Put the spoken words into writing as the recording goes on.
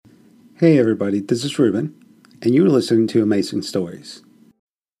Hey everybody, this is Ruben, and you're listening to Amazing Stories.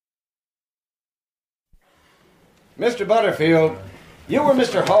 Mr. Butterfield, you were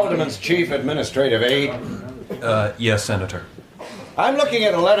Mr. Haldeman's chief administrative aide? Yes, Senator. I'm looking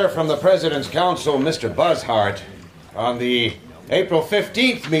at a letter from the President's counsel, Mr. Buzzhart, on the April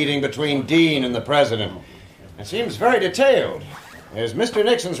 15th meeting between Dean and the President. It seems very detailed. Is Mr.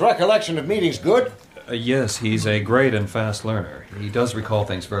 Nixon's recollection of meetings good? Yes, he's a great and fast learner. He does recall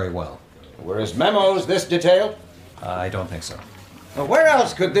things very well. Were his memos this detailed? I don't think so. Well, where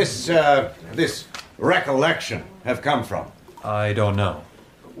else could this recollection have come from? I don't know.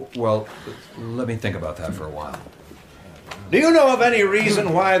 Well, let me think about that for a while. Do you know of any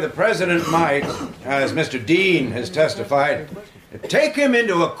reason why the President might, as Mr. Dean has testified, take him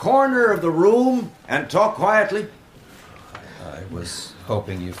into a corner of the room and talk quietly? I was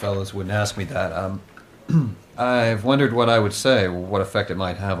hoping you fellows wouldn't ask me that. I've wondered what I would say, what effect it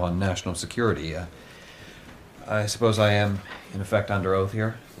might have on national security. I suppose I am, in effect, under oath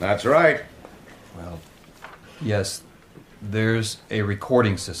here? That's right. Well, yes, there's a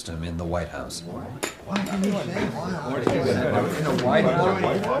recording system in the White House.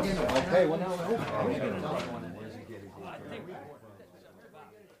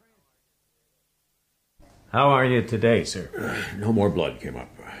 How are you today, sir? No more blood came up,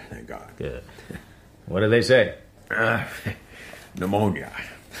 thank God. Good. What do they say? Pneumonia.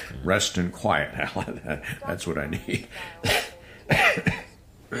 Rest and quiet, Alan. That's what I need.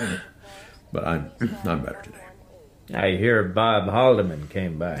 But I'm better today. I hear Bob Haldeman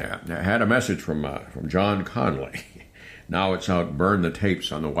came by. Yeah, I had a message from John Conley. Now it's out, burn the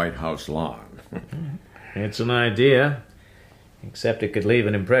tapes on the White House lawn. It's an idea, except it could leave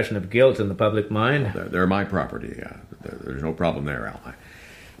an impression of guilt in the public mind. They're my property. There's no problem there, Al.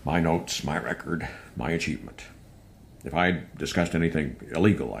 My notes, my record, my achievement. If I'd discussed anything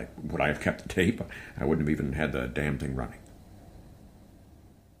illegal, would I have kept the tape? I wouldn't have even had the damn thing running.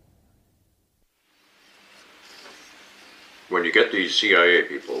 When you get these CIA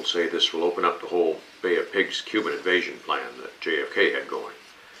people say this will open up the whole Bay of Pigs Cuban invasion plan that JFK had going,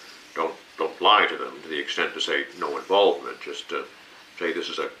 don't lie to them to the extent to say no involvement. Just say this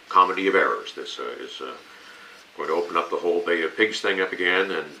is a comedy of errors. This is going to open up the whole Bay of Pigs thing up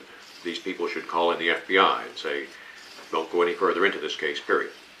again, and these people should call in the FBI and say, don't go any further into this case,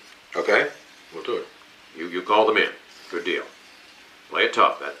 period. Okay? We'll do it. You call them in. Good deal. Play it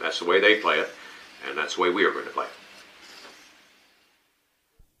tough. That's the way they play it, and that's the way we are going to play it.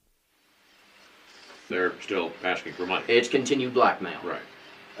 They're still asking for money. It's continued blackmail. Right.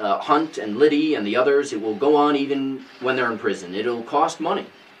 Hunt and Liddy and the others, it will go on even when they're in prison. It'll cost money.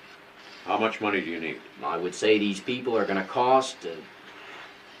 How much money do you need? I would say these people are going to cost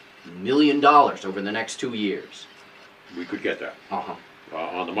 $1 million over the next 2 years. We could get that. Uh-huh.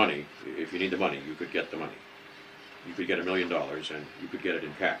 On the money, if you need the money, you could get the money. You could get $1 million, and you could get it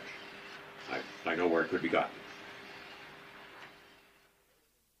in cash. I know where it could be gotten.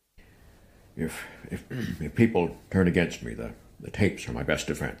 If people turn against me, the tapes are my best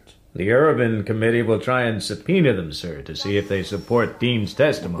defense. The Urban Committee will try and subpoena them, sir, to see if they support Dean's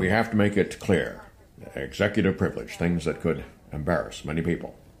testimony. We have to make it clear. Executive privilege, things that could embarrass many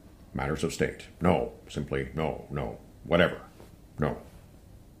people. Matters of state. No. Simply no. Whatever. No.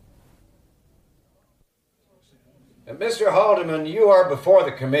 Mr. Haldeman, you are before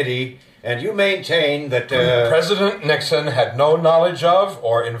the committee, and you maintain that... President Nixon had no knowledge of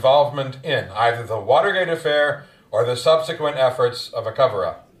or involvement in either the Watergate affair or the subsequent efforts of a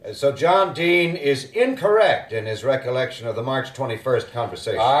cover-up. So John Dean is incorrect in his recollection of the March 21st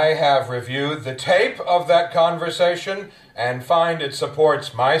conversation. I have reviewed the tape of that conversation and find it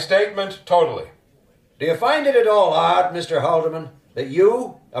supports my statement totally. Do you find it at all odd, Mr. Haldeman, that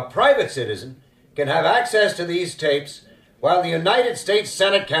you, a private citizen, can have access to these tapes while the United States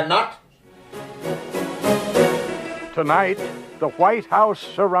Senate cannot? Tonight, the White House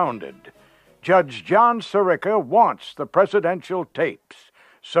surrounded. Judge John Sirica wants the presidential tapes.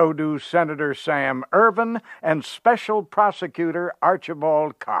 So do Senator Sam Ervin and Special Prosecutor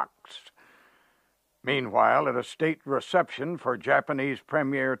Archibald Cox. Meanwhile, at a state reception for Japanese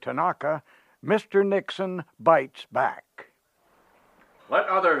Premier Tanaka, Mr. Nixon bites back. Let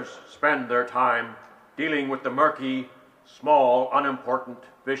others spend their time dealing with the murky, small, unimportant,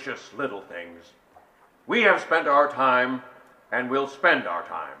 vicious little things. We have spent our time and will spend our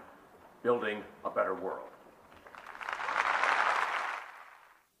time building a better world.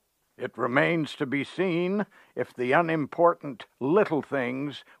 It remains to be seen if the unimportant little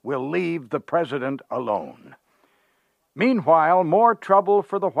things will leave the president alone. Meanwhile, more trouble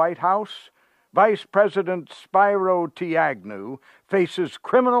for the White House. Vice President Spyro T. Agnew faces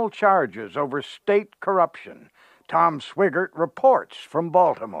criminal charges over state corruption. Tom Swigert reports from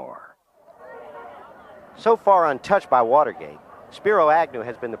Baltimore. So far untouched by Watergate, Spiro Agnew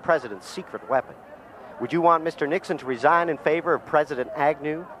has been the president's secret weapon. Would you want Mr. Nixon to resign in favor of President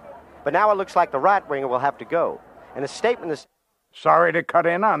Agnew? But now it looks like the right-winger will have to go. And a statement is... Sorry to cut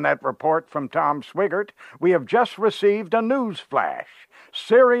in on that report from Tom Swigert. We have just received a news flash.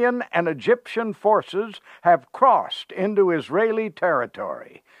 Syrian and Egyptian forces have crossed into Israeli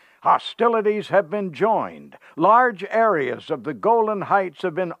territory. Hostilities have been joined. Large areas of the Golan Heights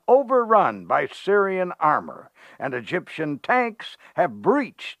have been overrun by Syrian armor, and Egyptian tanks have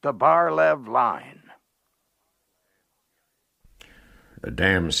breached the Bar-Lev line. The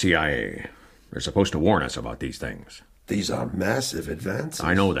damn CIA. They're supposed to warn us about these things. These are massive advances.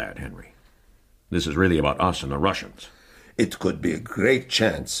 I know that, Henry. This is really about us and the Russians. It could be a great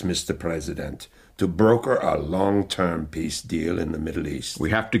chance, Mr. President, to broker a long-term peace deal in the Middle East. We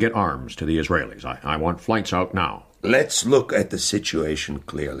have to get arms to the Israelis. I want flights out now. Let's look at the situation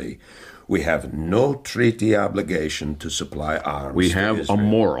clearly. We have no treaty obligation to supply arms. We have a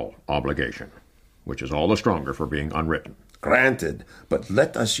moral obligation, which is all the stronger for being unwritten. Granted, but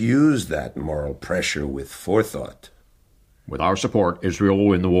let us use that moral pressure with forethought. With our support, Israel will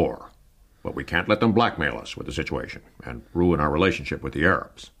win the war. But we can't let them blackmail us with the situation and ruin our relationship with the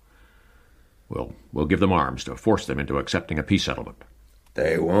Arabs. We'll give them arms to force them into accepting a peace settlement.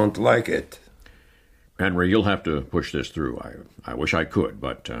 They won't like it. Henry, you'll have to push this through. I wish I could,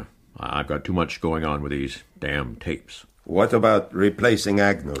 but I've got too much going on with these damn tapes. What about replacing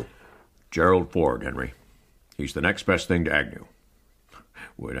Agnew? Gerald Ford, Henry. He's the next best thing to Agnew.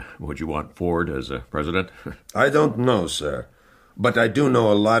 Would you want Ford as president? I don't know, sir. But I do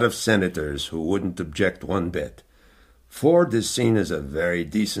know a lot of senators who wouldn't object one bit. Ford is seen as a very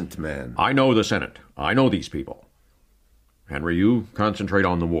decent man. I know the Senate. I know these people. Henry, you concentrate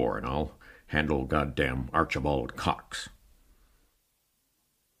on the war, and I'll handle goddamn Archibald Cox.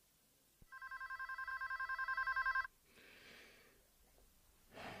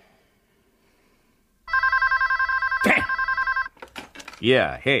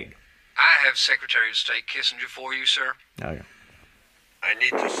 Yeah, Haig. I have Secretary of State Kissinger for you, sir. Oh, yeah. I need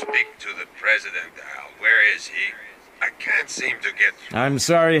to speak to the president, Al. Where is he? I can't seem to get through. I'm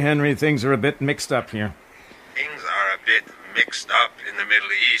sorry, Henry. Things are a bit mixed up here. Things are a bit mixed up in the Middle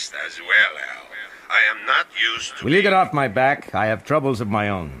East as well, Al. I am not used to... Will you get off my back? I have troubles of my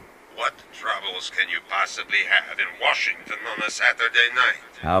own. What troubles can you possibly have in Washington on a Saturday night?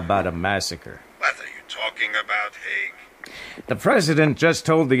 How about a massacre? What are you talking about, Haig? The president just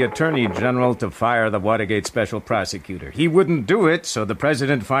told the attorney general to fire the Watergate special prosecutor. He wouldn't do it, so the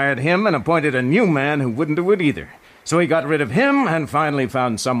president fired him and appointed a new man who wouldn't do it either. So he got rid of him and finally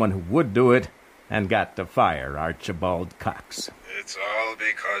found someone who would do it and got to fire Archibald Cox. It's all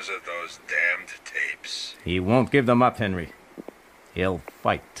because of those damned tapes. He won't give them up, Henry. He'll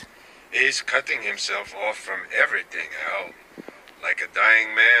fight. He's cutting himself off from everything, Al. Like a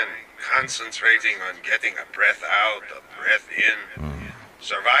dying man, concentrating on getting a breath out, a breath in.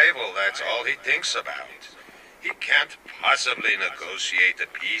 Survival, that's all he thinks about. He can't possibly negotiate a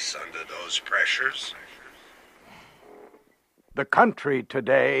peace under those pressures. The country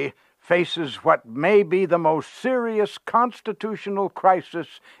today faces what may be the most serious constitutional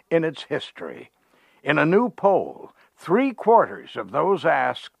crisis in its history. In a new poll, 3/4 of those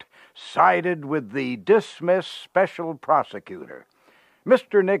asked sided with the dismissed special prosecutor.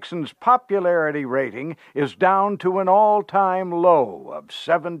 Mr. Nixon's popularity rating is down to an all-time low of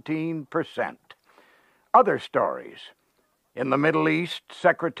 17%. Other stories. In the Middle East,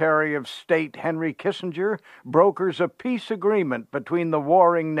 Secretary of State Henry Kissinger brokers a peace agreement between the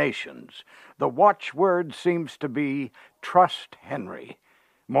warring nations. The watchword seems to be, trust Henry.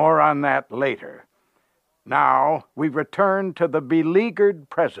 More on that later. Now, we return to the beleaguered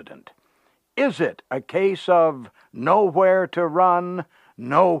president. Is it a case of nowhere to run,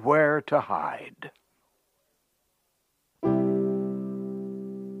 nowhere to hide?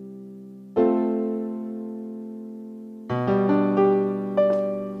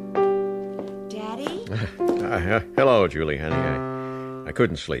 Daddy? Hello, Julie, honey. I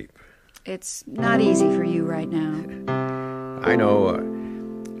couldn't sleep. It's not easy for you right now. I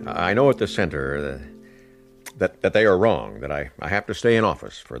know at the center that they are wrong, that I have to stay in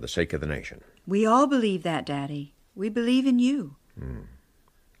office for the sake of the nation. We all believe that, Daddy. We believe in you.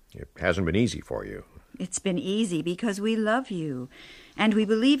 It hasn't been easy for you. It's been easy because we love you, and we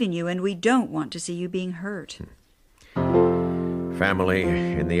believe in you, and we don't want to see you being hurt. Family,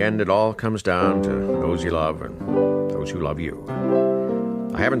 in the end, it all comes down to those you love and those who love you.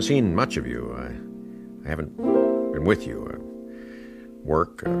 I haven't seen much of you. I haven't been with you.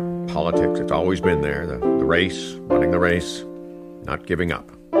 Work, politics, it's always been there. The race, running the race, not giving up.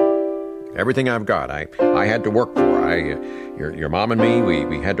 Everything I've got, I had to work for. Your mom and me,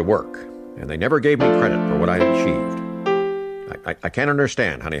 we had to work. And they never gave me credit for what I achieved. I can't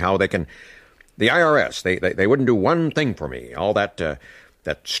understand, honey, how they can... The IRS, they wouldn't do one thing for me. All that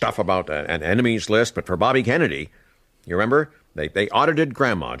stuff about an enemies list, but for Bobby Kennedy, you remember? They audited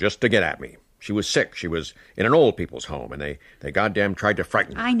Grandma just to get at me. She was sick. She was in an old people's home, and they goddamn tried to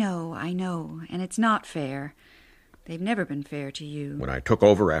frighten me. I know, and it's not fair. They've never been fair to you. When I took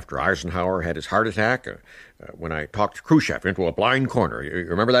over after Eisenhower had his heart attack, when I talked Khrushchev into a blind corner. You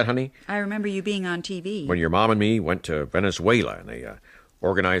remember that, honey? I remember you being on TV. When your mom and me went to Venezuela, and they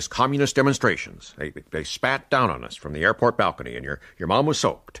organized communist demonstrations. They spat down on us from the airport balcony, and your mom was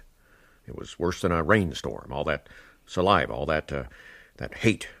soaked. It was worse than a rainstorm, all that saliva, all that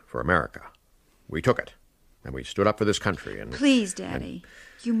hate for America. We took it, and we stood up for this country. And please, Daddy,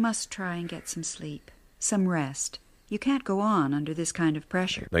 you must try and get some sleep, some rest. You can't go on under this kind of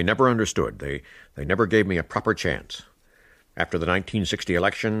pressure. They never understood. They never gave me a proper chance. After the 1960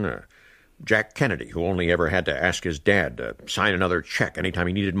 election, Jack Kennedy, who only ever had to ask his dad to sign another check anytime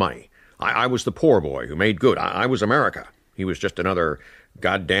he needed money. I was the poor boy who made good. I was America. He was just another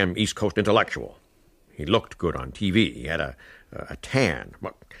goddamn East Coast intellectual. He looked good on TV. He had a tan.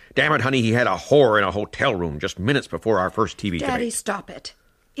 Damn it, honey, he had a whore in a hotel room just minutes before our first TV debate. Daddy, stop it.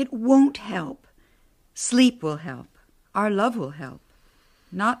 It won't help. Sleep will help. Our love will help.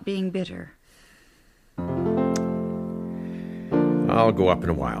 Not being bitter. I'll go up in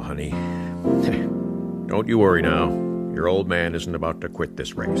a while, honey. Don't you worry now. Your old man isn't about to quit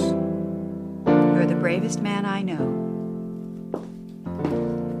this race. You're the bravest man I know.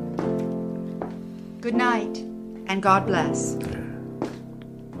 Good night, and God bless.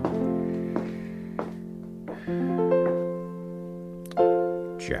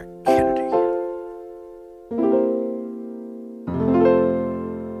 Jack Kennedy.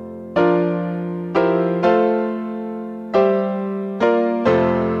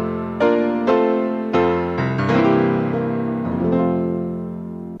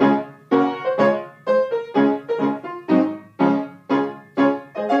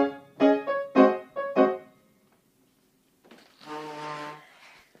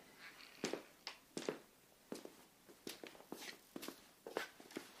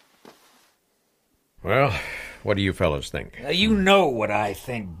 Well, what do you fellas think? You know what I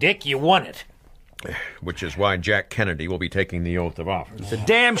think, Dick. You won it. Which is why Jack Kennedy will be taking the oath of office. It's a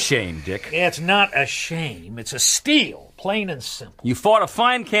damn shame, Dick. It's not a shame. It's a steal, plain and simple. You fought a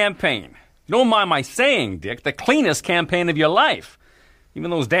fine campaign. Don't mind my saying, Dick, the cleanest campaign of your life. Even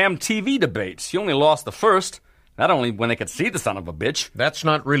those damn TV debates. You only lost the first. Not only when they could see the son of a bitch. That's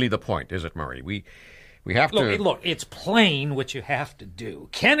not really the point, is it, Murray? We have to... Look, it's plain what you have to do.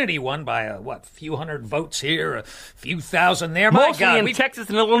 Kennedy won by, a few hundred votes here, a few thousand there. Mostly in Texas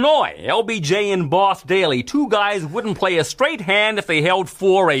and Illinois. LBJ and Boss Daly, two guys wouldn't play a straight hand if they held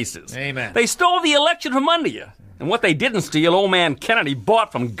 4 races. Amen. They stole the election from under you. And what they didn't steal, old man Kennedy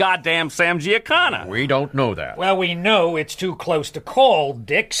bought from goddamn Sam Giancana. We don't know that. Well, we know it's too close to call,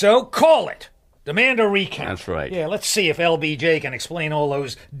 Dick, so call it. Demand a recount. That's right. Yeah, let's see if LBJ can explain all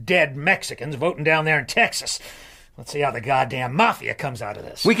those dead Mexicans voting down there in Texas. Let's see how the goddamn mafia comes out of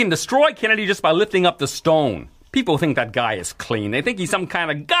this. We can destroy Kennedy just by lifting up the stone. People think that guy is clean. They think he's some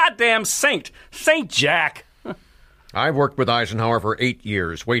kind of goddamn saint. Saint Jack. I've worked with Eisenhower for 8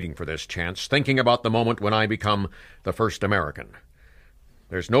 years, waiting for this chance, thinking about the moment when I become the first American.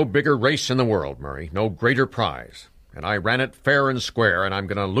 There's no bigger race in the world, Murray, no greater prize. And I ran it fair and square, and I'm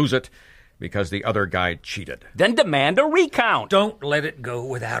going to lose it because the other guy cheated. Then demand a recount. Don't let it go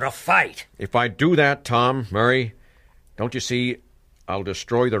without a fight. If I do that, Tom, Murray, don't you see, I'll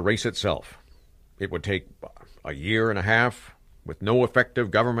destroy the race itself. It would take a year and a half with no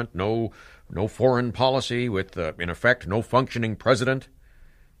effective government, no foreign policy, with, in effect, no functioning president.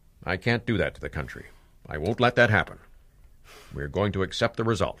 I can't do that to the country. I won't let that happen. We're going to accept the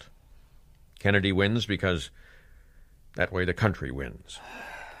result. Kennedy wins because that way the country wins.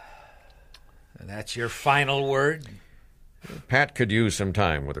 That's your final word? Pat could use some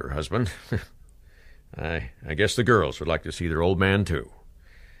time with her husband. I guess the girls would like to see their old man, too.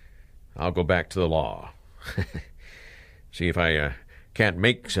 I'll go back to the law. See if I can't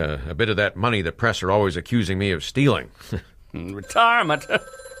make a bit of that money the press are always accusing me of stealing. Retirement?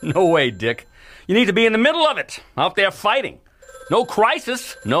 No way, Dick. You need to be in the middle of it, out there fighting. No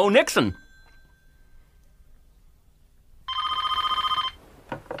crisis, no Nixon.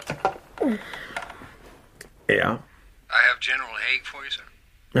 Yeah? I have General Haig for you, sir.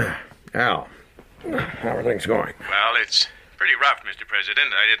 Al, how are things going? Well, it's pretty rough, Mr.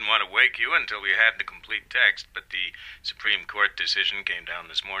 President. I didn't want to wake you until we had the complete text, but the Supreme Court decision came down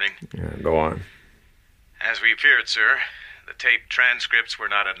this morning. Yeah, go on. As we feared, sir, the taped transcripts were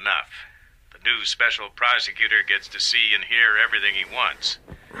not enough. The new special prosecutor gets to see and hear everything he wants.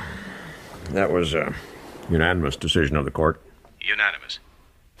 That was a unanimous decision of the court. Unanimous.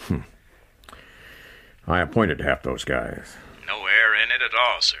 I appointed half those guys. No air in it at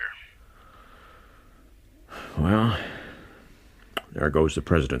all, sir. Well, there goes the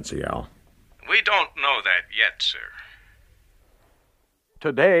presidency, Al. We don't know that yet, sir.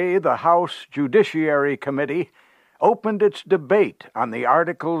 Today, the House Judiciary Committee opened its debate on the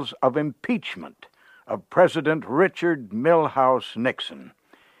articles of impeachment of President Richard Milhous Nixon.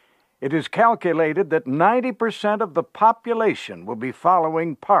 It is calculated that 90% of the population will be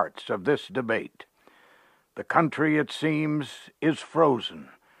following parts of this debate. The country, it seems, is frozen,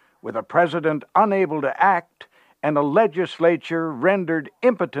 with a president unable to act and a legislature rendered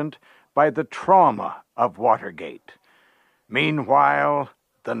impotent by the trauma of Watergate. Meanwhile,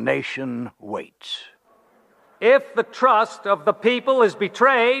 the nation waits. If the trust of the people is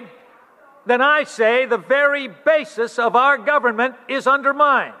betrayed, then I say the very basis of our government is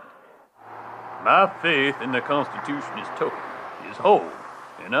undermined. My faith in the Constitution is total, is whole,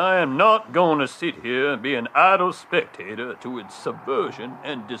 and I am not going to sit here and be an idle spectator to its subversion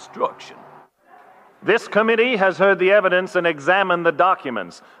and destruction. This committee has heard the evidence and examined the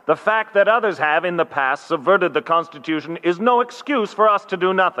documents. The fact that others have in the past subverted the Constitution is no excuse for us to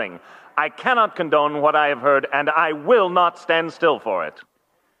do nothing. I cannot condone what I have heard, and I will not stand still for it.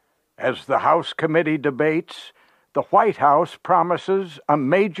 As the House committee debates, the White House promises a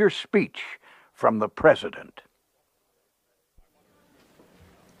major speech from the president.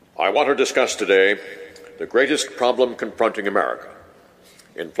 I want to discuss today the greatest problem confronting America: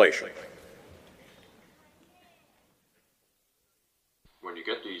 inflation. When you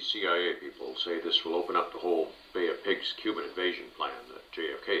get these CIA people say this will open up the whole Bay of Pigs Cuban invasion plan that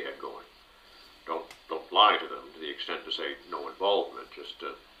JFK had going, don't lie to them to the extent to say no involvement. Just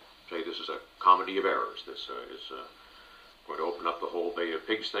say this is a comedy of errors. This is going to open up the whole Bay of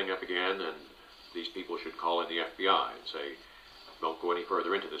Pigs thing up again, and these people should call in the FBI and say, don't go any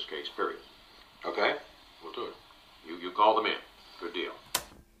further into this case, period. Okay? We'll do it. You call them in. Good deal.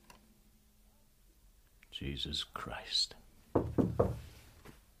 Jesus Christ.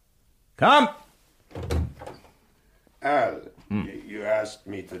 Come! Al, you asked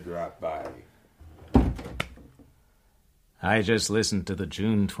me to drop by. I just listened to the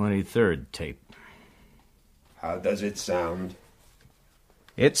June 23rd tape. How does it sound?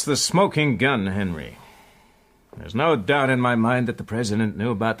 It's the smoking gun, Henry. There's no doubt in my mind that the president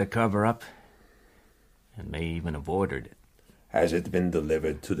knew about the cover-up and may even have ordered it. Has it been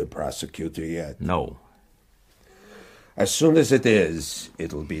delivered to the prosecutor yet? No. As soon as it is,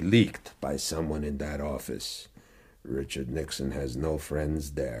 it'll be leaked by someone in that office. Richard Nixon has no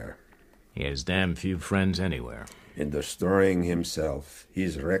friends there. He has damn few friends anywhere. In destroying himself,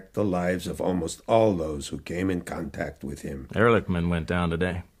 he's wrecked the lives of almost all those who came in contact with him. Ehrlichman went down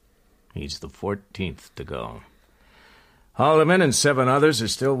today. He's the 14th to go. Haldeman and 7 others are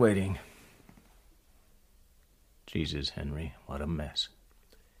still waiting. Jesus, Henry, what a mess.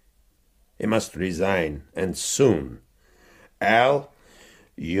 He must resign, and soon. Al,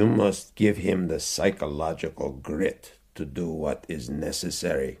 you must give him the psychological grit to do what is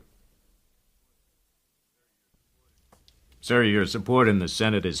necessary. Sir, your support in the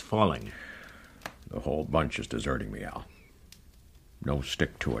Senate is falling. The whole bunch is deserting me, Al. No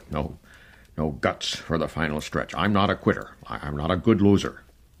stick to it. No guts for the final stretch. I'm not a quitter. I'm not a good loser.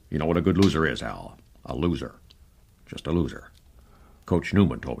 You know what a good loser is, Al? A loser. Just a loser. Coach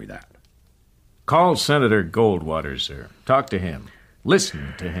Newman told me that. Call Senator Goldwater, sir. Talk to him.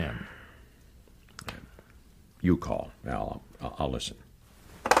 Listen to him. You call, Al. I'll listen.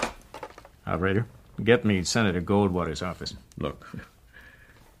 Operator, get me Senator Goldwater's office. Look,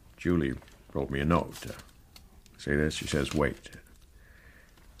 Julie wrote me a note. Say this, she says, wait.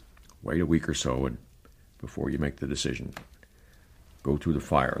 Wait a week or so and before you make the decision. Go through the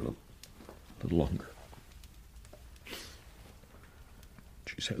fire a little longer.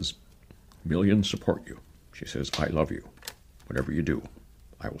 She says, millions support you. She says, I love you. Whatever you do,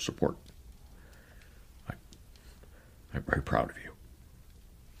 I will support. I'm very proud of you.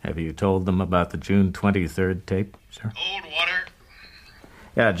 Have you told them about the June 23rd tape, sir? Goldwater?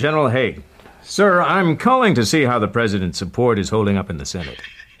 Yeah, General Haig. Sir, I'm calling to see how the president's support is holding up in the Senate.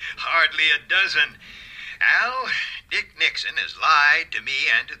 Hardly a dozen. Al, Dick Nixon has lied to me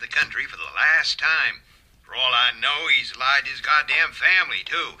and to the country for the last time. For all I know, he's lied to his goddamn family,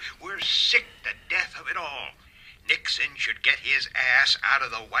 too. We're sick to death of it all. Nixon should get his ass out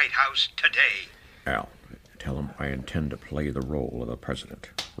of the White House today. Al, tell him I intend to play the role of the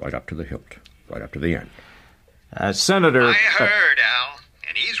president, right up to the hilt, right up to the end. Senator... I heard, Al,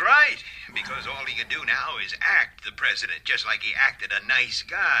 and he's right, because all he can do now is act the president, just like he acted a nice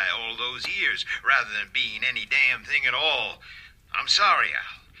guy all those years, rather than being any damn thing at all. I'm sorry,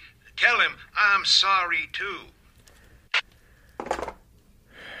 Al. Tell him I'm sorry, too.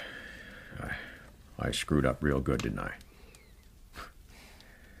 I screwed up real good, didn't I?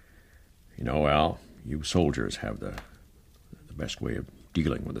 You know, Al, you soldiers have the best way of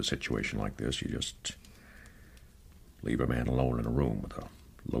dealing with a situation like this. You just leave a man alone in a room with a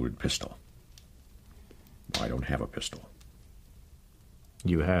loaded pistol. I don't have a pistol.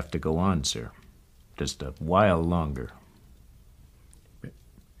 You have to go on, sir. Just a while longer.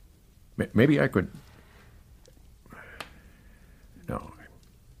 Maybe I could... No.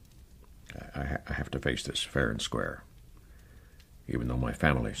 I have to face this fair and square. Even though my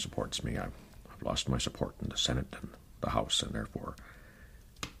family supports me, I've lost my support in the Senate and the House, and therefore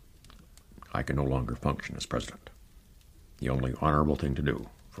I can no longer function as president. The only honorable thing to do,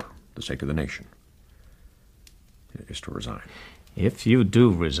 for the sake of the nation, is to resign. If you do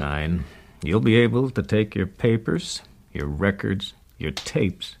resign, you'll be able to take your papers, your records, your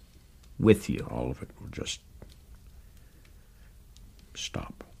tapes with you. All of it will just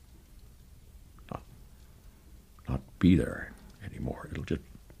stop. Not be there anymore. It'll just...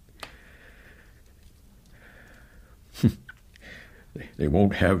 They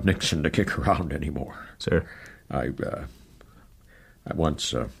won't have Nixon to kick around anymore. Sir? I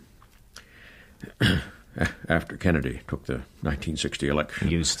once, after Kennedy took the 1960 election...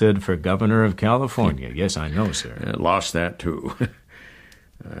 You stood for governor of California. Yes, I know, sir. Lost that, too.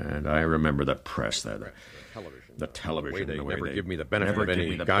 And I remember the press, the television, They the way never they give me the benefit of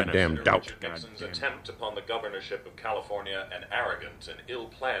any goddamn doubt. Nixon's attempt upon the governorship of California an arrogant and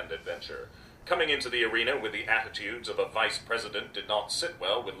ill-planned adventure. Coming into the arena with the attitudes of a vice president did not sit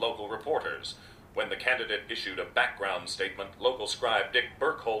well with local reporters. When the candidate issued a background statement, local scribe Dick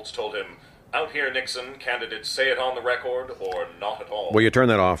Burkholz told him, "Out here, Nixon, candidates say it on the record or not at all." Will you turn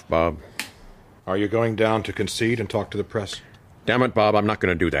that off, Bob? Are you going down to concede and talk to the press? Damn it, Bob, I'm not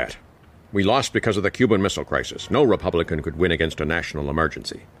going to do that. We lost because of the Cuban Missile Crisis. No Republican could win against a national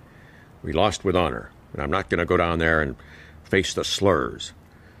emergency. We lost with honor, and I'm not going to go down there and face the slurs.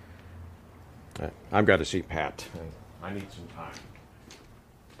 I've got to see Pat. I need some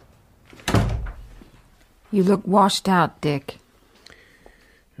time. You look washed out, Dick.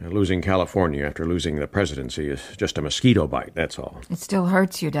 Losing California after losing the presidency is just a mosquito bite, that's all. It still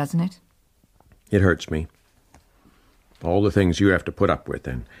hurts you, doesn't it? It hurts me. All the things you have to put up with,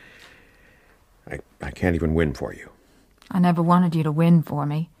 and I can't even win for you. I never wanted you to win for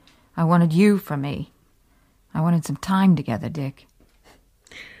me. I wanted you for me. I wanted some time together, Dick.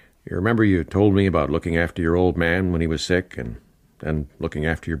 You remember you told me about looking after your old man when he was sick, and then looking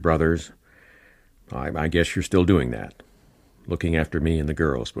after your brothers? I guess you're still doing that. Looking after me and the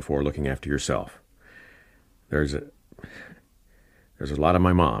girls before looking after yourself. There's a lot of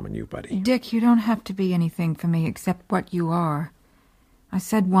my mom in you, buddy. Dick, you don't have to be anything for me except what you are. I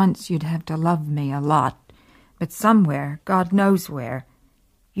said once you'd have to love me a lot, but somewhere, God knows where,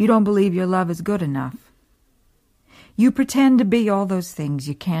 you don't believe your love is good enough. You pretend to be all those things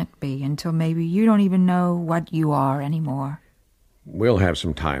you can't be until maybe you don't even know what you are anymore. We'll have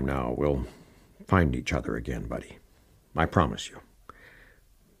some time now. We'll find each other again, buddy. I promise you.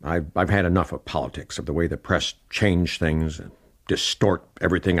 I've had enough of politics, of the way the press change things and distort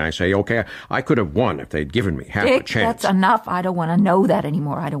everything I say. Okay, I could have won if they'd given me half Dick, a chance. That's enough. I don't want to know that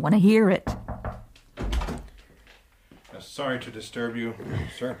anymore. I don't want to hear it. Sorry to disturb you,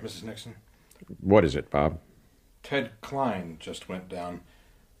 sir, Mrs. Nixon. What is it, Bob? Ted Klein just went down.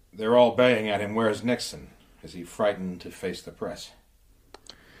 They're all baying at him, "Where's Nixon?" Is he frightened to face the press?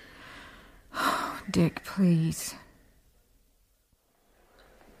 Dick, please.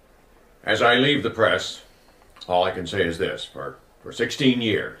 As I leave the press, all I can say is this. For 16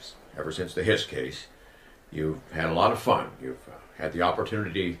 years, ever since the Hiss case, you've had a lot of fun. You've had the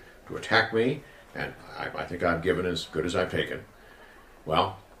opportunity to attack me, and I think I've given as good as I've taken.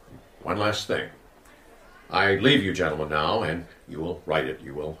 Well, one last thing. I leave you, gentlemen, now, and you will write it,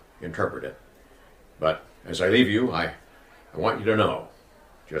 you will interpret it. But as I leave you, I want you to know,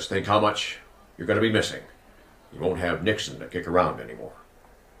 just think how much you're going to be missing. You won't have Nixon to kick around anymore.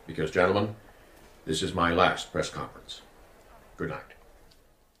 Because, gentlemen, this is my last press conference. Good night.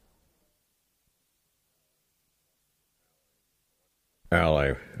 Al,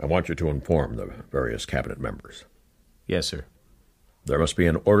 I want you to inform the various cabinet members. Yes, sir. There must be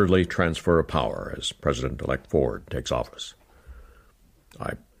an orderly transfer of power as President-elect Ford takes office.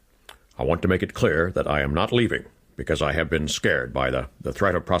 I want to make it clear that I am not leaving because I have been scared by the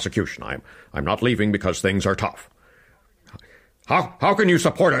threat of prosecution. I'm not leaving because things are tough. How can you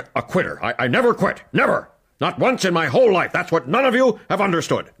support a quitter? I never quit. Never. Not once in my whole life. That's what none of you have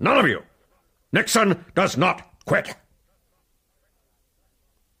understood. None of you. Nixon does not quit.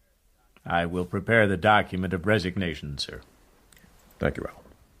 I will prepare the document of resignation, sir. Thank you, Al.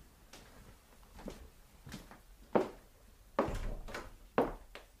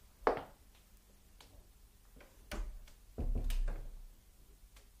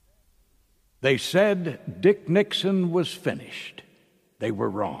 They said Dick Nixon was finished. They were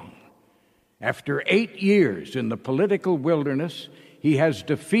wrong. After 8 years in the political wilderness, he has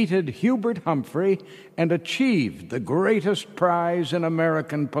defeated Hubert Humphrey and achieved the greatest prize in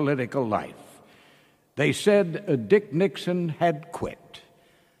American political life. They said Dick Nixon had quit.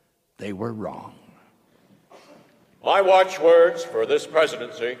 They were wrong. My watchwords for this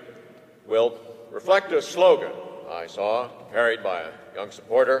presidency will reflect a slogan I saw carried by a young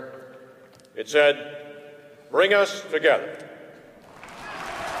supporter. It said, "Bring us together."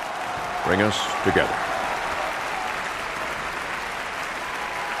 Bring us together.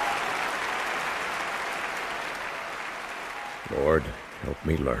 Lord, help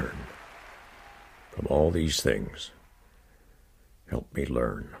me learn. From all these things, help me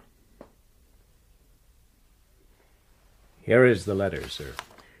learn. Here is the letter, sir.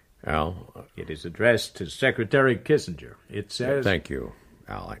 Al? It is addressed to Secretary Kissinger. It says... Thank you,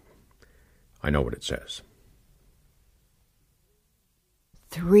 Al. I know what it says.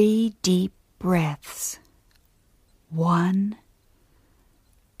 3 deep breaths. 1,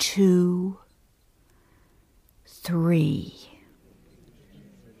 2, 3.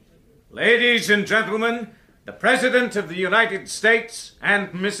 Ladies and gentlemen, the President of the United States and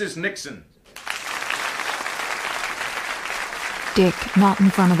Mrs. Nixon. Dick, not in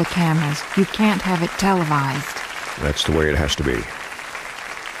front of the cameras. You can't have it televised. That's the way it has to be.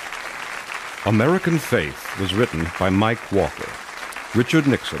 American Faith was written by Mike Walker. Richard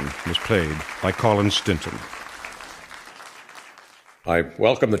Nixon was played by Colin Stinton. I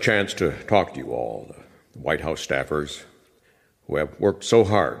welcome the chance to talk to you all, the White House staffers, who have worked so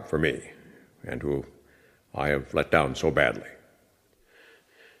hard for me and who I have let down so badly.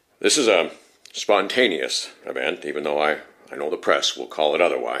 This is a spontaneous event, even though I know the press will call it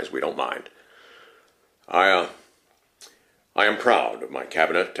otherwise. We don't mind. I am proud of my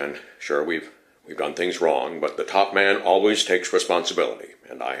cabinet, and sure, we've done things wrong, but the top man always takes responsibility,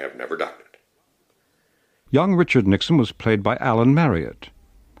 and I have never ducked it. Young Richard Nixon was played by Alan Marriott,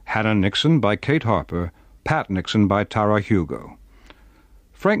 Hannah Nixon by Kate Harper, Pat Nixon by Tara Hugo,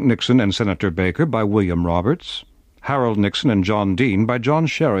 Frank Nixon and Senator Baker by William Roberts, Harold Nixon and John Dean by John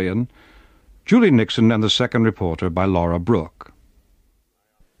Sherian, Julie Nixon and the Second Reporter by Laura Brooke.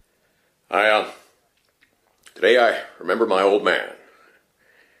 Today I remember my old man.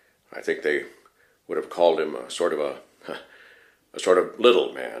 I think they would have called him a sort of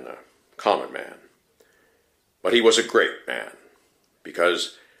little man, a common man. But he was a great man,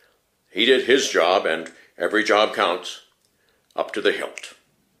 because he did his job, and every job counts, up to the hilt.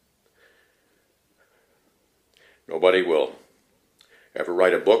 Nobody will ever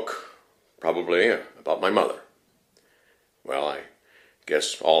write a book, probably, about my mother. Well, I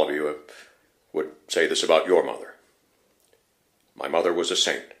guess all of you would say this about your mother. My mother was a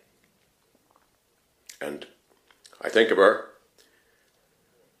saint. And I think of her,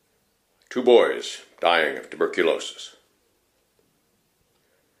 2 boys dying of tuberculosis.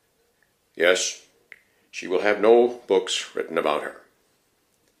 Yes, she will have no books written about her.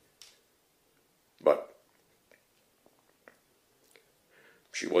 But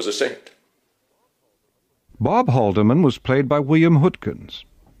she was a saint. Bob Haldeman was played by William Hootkins,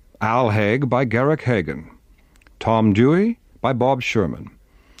 Al Haig by Garrick Hagan, Tom Dewey by Bob Sherman,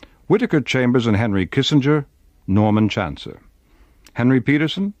 Whittaker Chambers and Henry Kissinger, Norman Chancer, Henry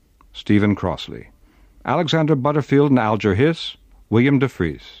Peterson, Stephen Crossley, Alexander Butterfield and Alger Hiss, William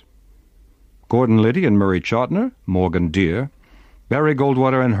DeFries, Gordon Liddy and Murray Chotner, Morgan Deere, Barry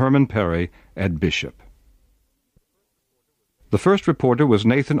Goldwater and Herman Perry, Ed Bishop. The first reporter was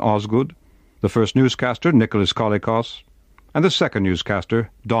Nathan Osgood, the first newscaster, Nicholas Kolikos, and the second newscaster,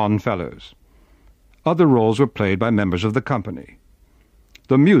 Don Fellows. Other roles were played by members of the company.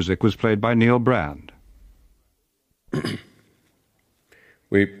 The music was played by Neil Brand.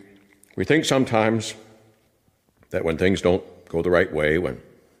 We think sometimes that when things don't go the right way, when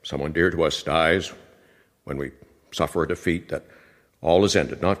someone dear to us dies, when we suffer a defeat, that All is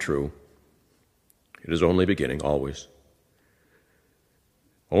ended, not true. It is only beginning, always.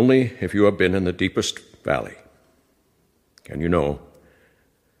 Only if you have been in the deepest valley can you know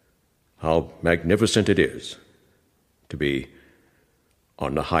how magnificent it is to be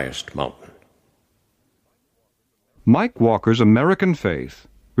on the highest mountain. Mike Walker's American Faith,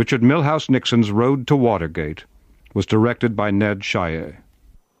 Richard Milhous Nixon's Road to Watergate, was directed by Ned Shyae.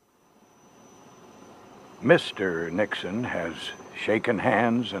 Mr. Nixon has shaken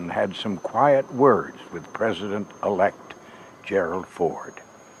hands and had some quiet words with President-elect Gerald Ford.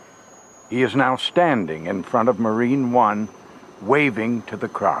 He is now standing in front of Marine One, waving to the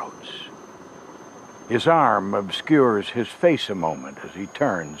crowds. His arm obscures his face a moment as he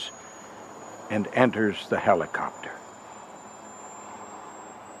turns and enters the helicopter.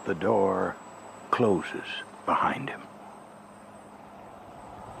 The door closes behind him.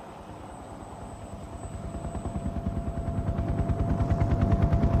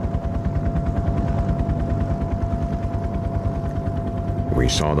 We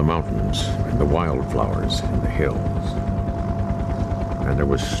saw the mountains and the wildflowers in the hills. And there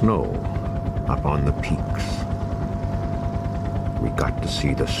was snow up on the peaks. We got to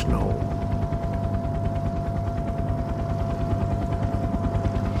see the snow.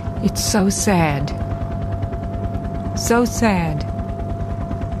 It's so sad. So sad.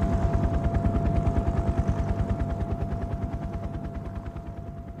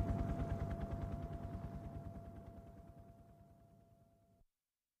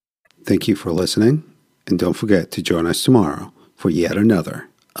 Thank you for listening, and don't forget to join us tomorrow for yet another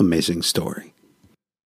amazing story.